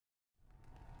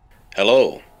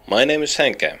Hello, my name is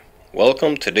Henke.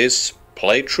 Welcome to this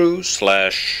playthrough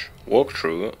slash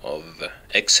walkthrough of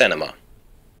Exanima.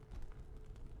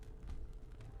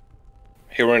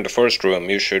 Here in the first room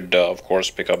you should of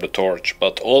course pick up the torch,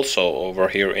 but also over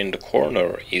here in the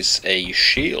corner is a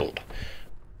shield.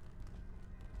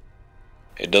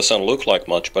 It doesn't look like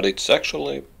much, but it's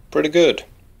actually pretty good.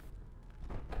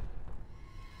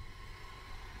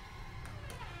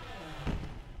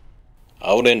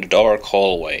 Out in the dark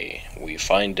hallway, we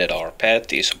find that our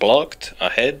path is blocked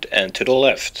ahead and to the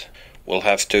left. We'll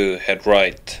have to head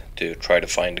right to try to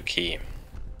find the key.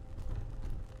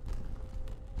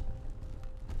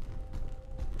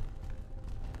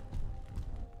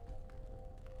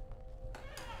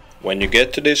 When you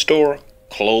get to this door,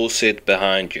 close it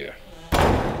behind you.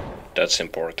 That's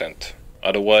important.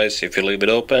 Otherwise, if you leave it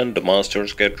open, the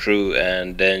monsters get through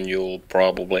and then you'll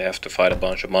probably have to fight a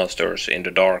bunch of monsters in the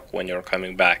dark when you're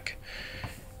coming back.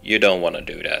 You don't want to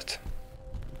do that.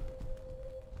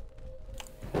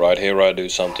 Right here I do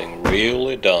something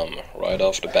really dumb right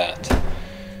off the bat.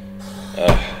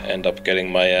 End up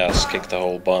getting my ass kicked a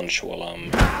whole bunch while I'm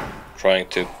trying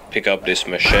to pick up this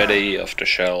machete off the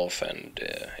shelf, and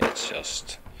it's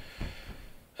just...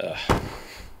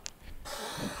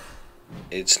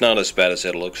 It's not as bad as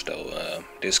it looks though.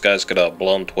 This guy's got a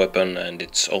blunt weapon and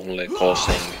it's only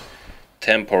causing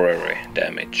temporary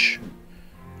damage,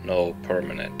 no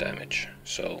permanent damage.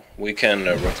 So we can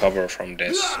recover from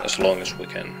this as long as we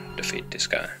can defeat this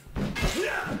guy.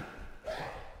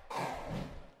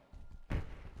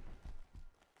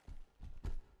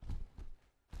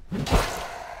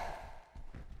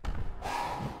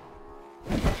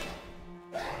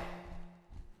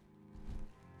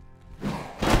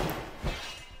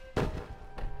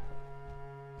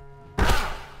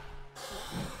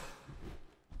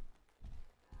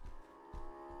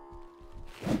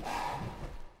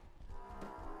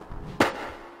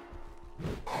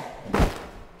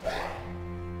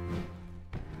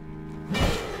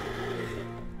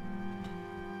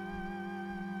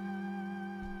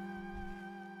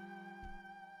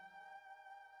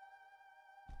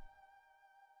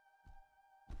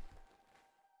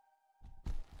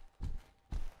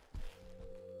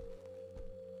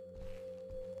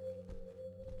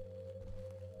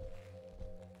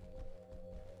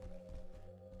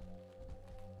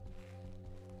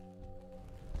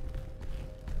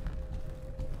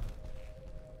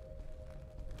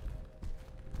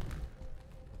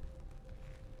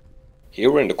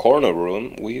 Here in the corner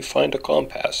room we find a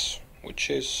compass, which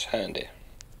is handy.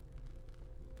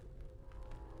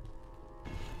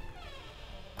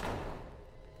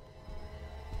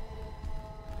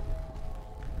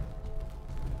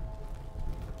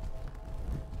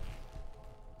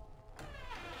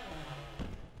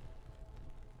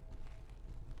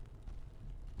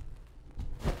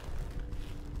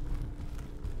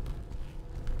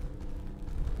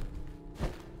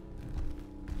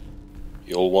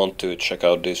 You'll want to check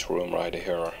out this room right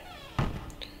here.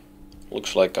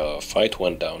 Looks like a fight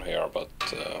went down here, but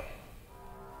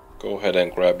go ahead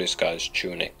and grab this guy's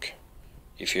tunic.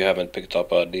 If you haven't picked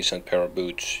up a decent pair of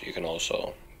boots, you can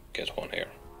also get one here.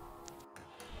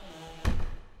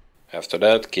 After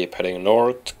that, keep heading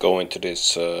north, go into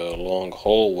this long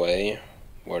hallway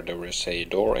where there is a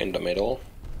door in the middle.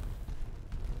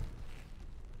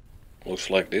 Looks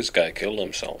like this guy killed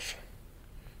himself.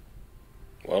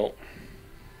 Well,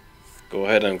 go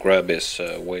ahead and grab his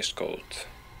waistcoat.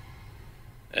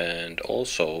 And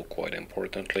also, quite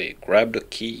importantly, grab the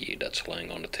key that's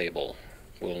lying on the table.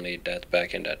 We'll need that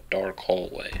back in that dark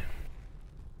hallway.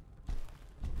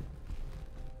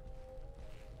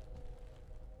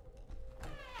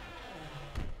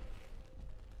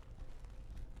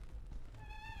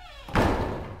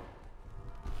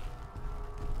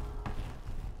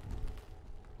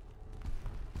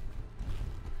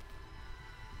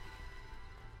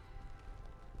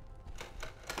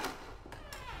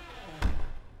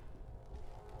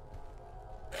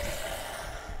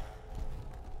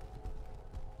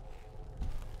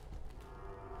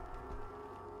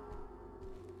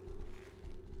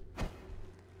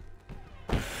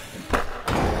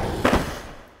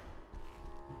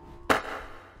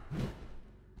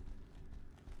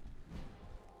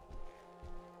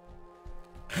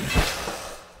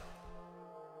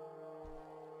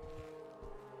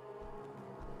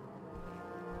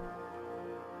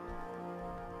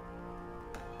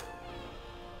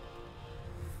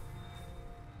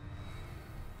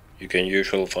 You can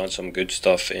usually find some good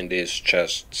stuff in these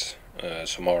chests,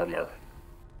 some armor.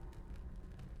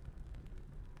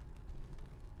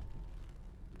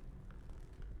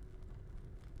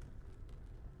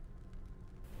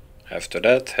 After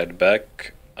that, head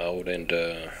back out into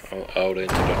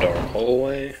the dark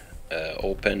hallway.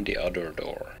 Open the other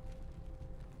door.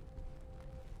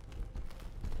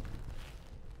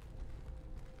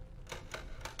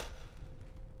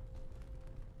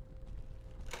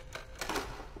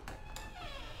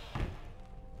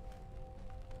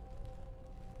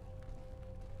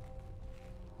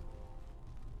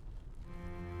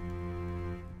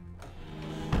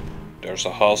 There's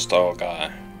a hostile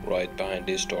guy right behind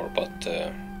this door, but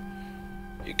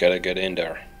you gotta get in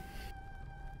there.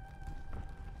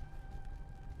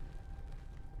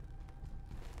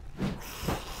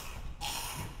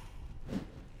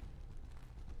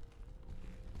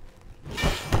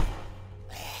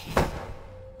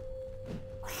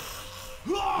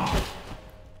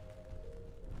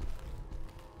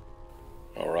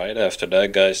 Alright, after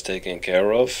that guy's taken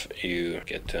care of, you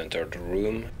get to enter the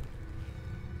room.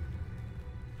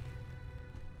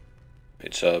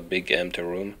 It's a big empty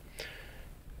room.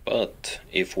 But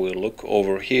if we look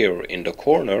over here in the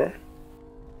corner,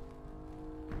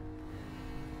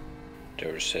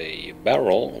 there's a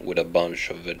barrel with a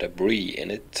bunch of debris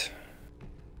in it.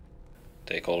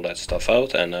 Take all that stuff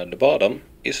out, and at the bottom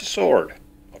is a sword.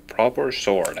 A proper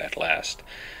sword at last.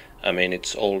 I mean,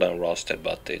 it's old and rusted,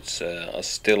 but it's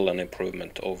still an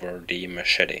improvement over the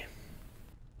machete.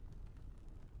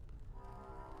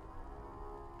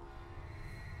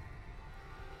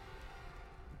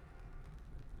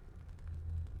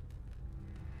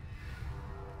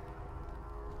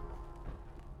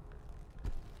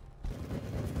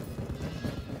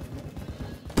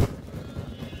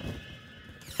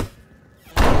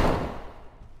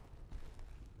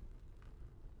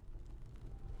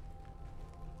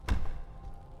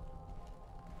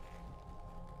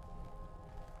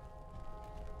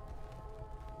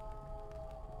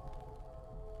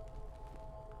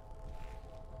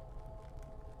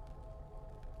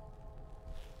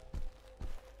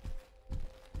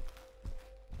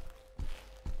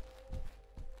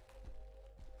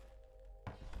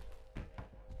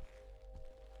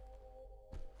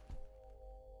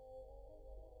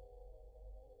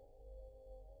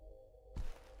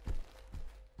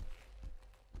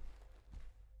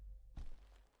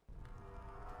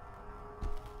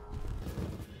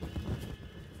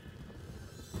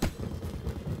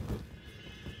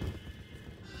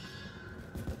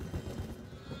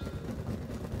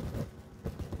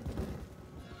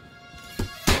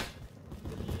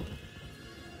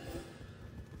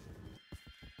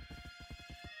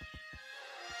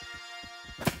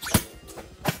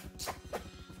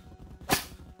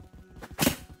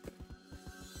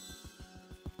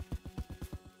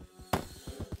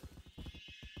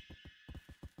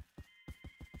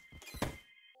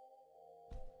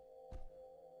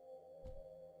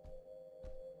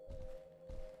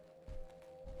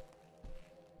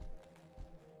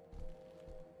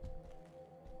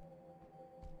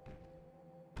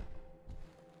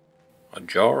 A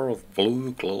jar of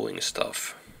blue glowing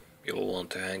stuff. You'll want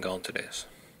to hang on to this.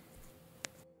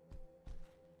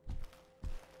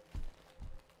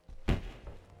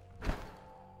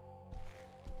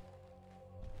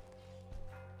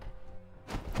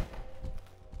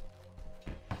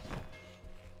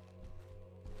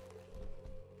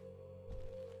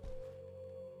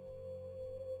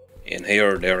 In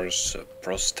here there's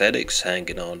prosthetics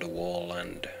hanging on the wall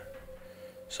and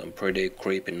some pretty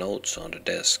creepy notes on the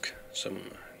desk. Some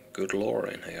good lore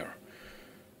in here.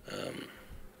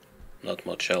 Not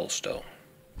much else though.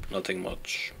 Nothing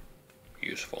much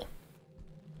useful.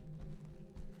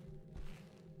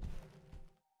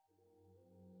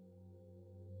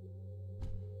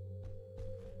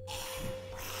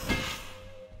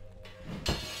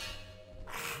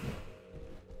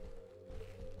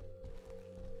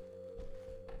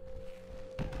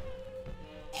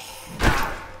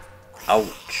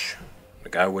 Ouch. The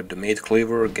guy with the meat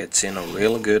cleaver gets in a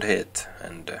real good hit,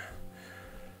 and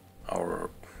our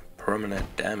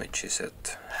permanent damage is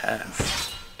at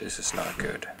half. This is not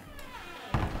good.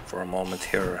 For a moment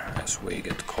here, as we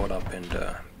get caught up in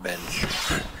the bench,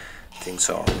 things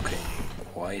are looking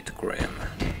quite grim.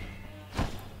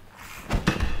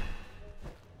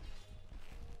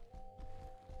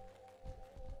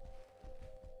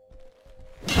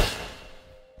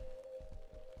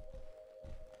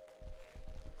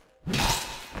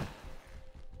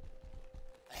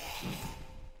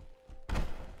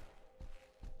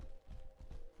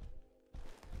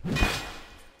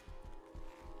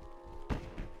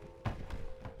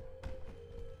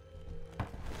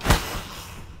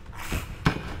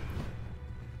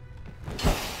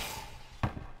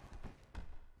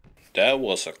 That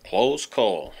was a close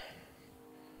call.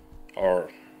 Or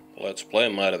let's play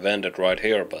might have ended right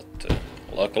here, but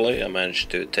luckily I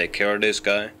managed to take care of this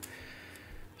guy.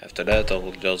 After that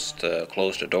I'll just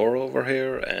close the door over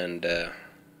here and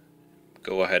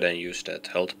go ahead and use that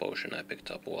health potion I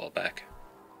picked up a while back.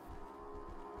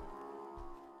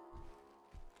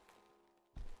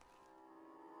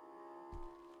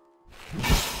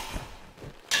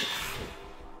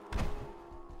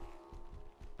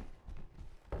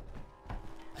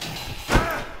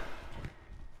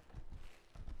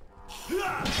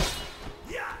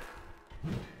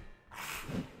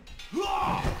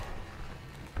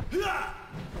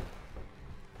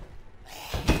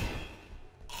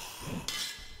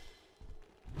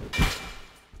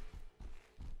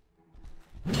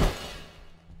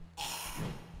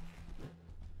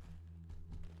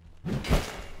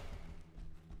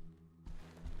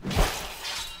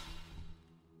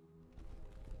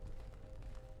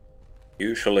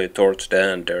 Usually towards the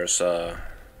end there's a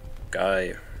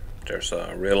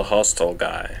real hostile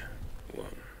guy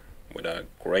with a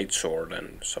great sword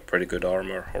and some pretty good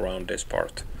armor around this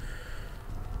part.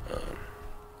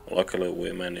 Luckily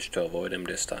we managed to avoid him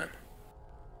this time.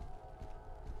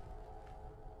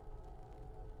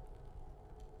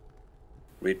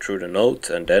 Read through the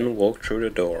note and then walk through the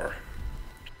door.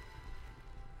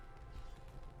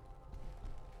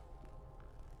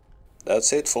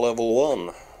 That's it for level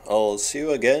 1. I'll see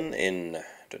you again in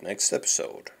the next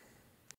episode.